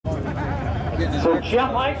So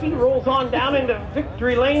Jeff Aikey rolls on down into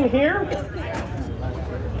victory lane here.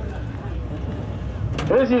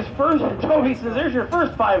 There's his first, Toby says, there's your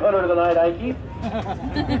first 500 of the night, Aikey.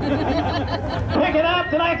 Picking up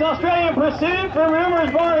tonight's Australian Pursuit from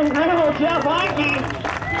Rumors Bar and Grill, Jeff Aikey.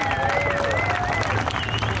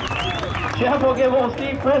 Jeff will give old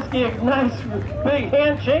Steve Prisky a nice big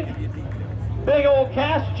handshake. Big old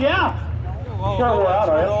cash, Jeff. Sure,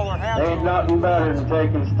 out, ain't nothing better than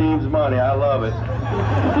taking Steve's money. I love it.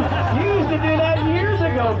 You used to do that years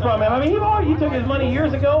ago from him. I mean, you took his money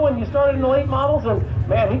years ago when you started in the late models, and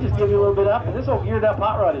man, he just gave you a little bit up. And this old geared up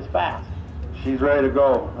hot rod is fast. She's ready to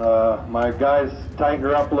go. My guys tightened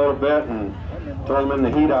her up a little bit and told them in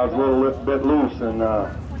the heat I was a little bit loose, and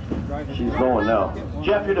she's going now.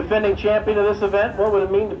 Jeff, you're defending champion of this event. What would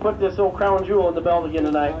it mean to put this old crown jewel in the belt again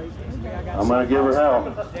tonight? I'm going to give her hell.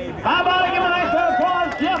 How about I give a nice round of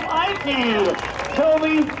applause, Jeff Aikey.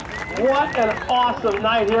 Toby, what an awesome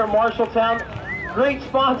night here at Marshalltown. Great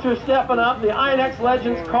sponsors stepping up. The INX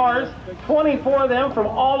Legends cars, 24 of them from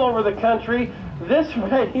all over the country. This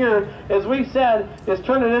right here, as we said, is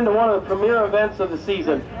turning into one of the premier events of the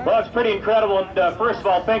season. Well, it's pretty incredible. And first of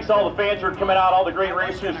all, thanks to all the fans who are coming out, all the great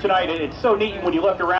racers tonight. It's so neat when you look around.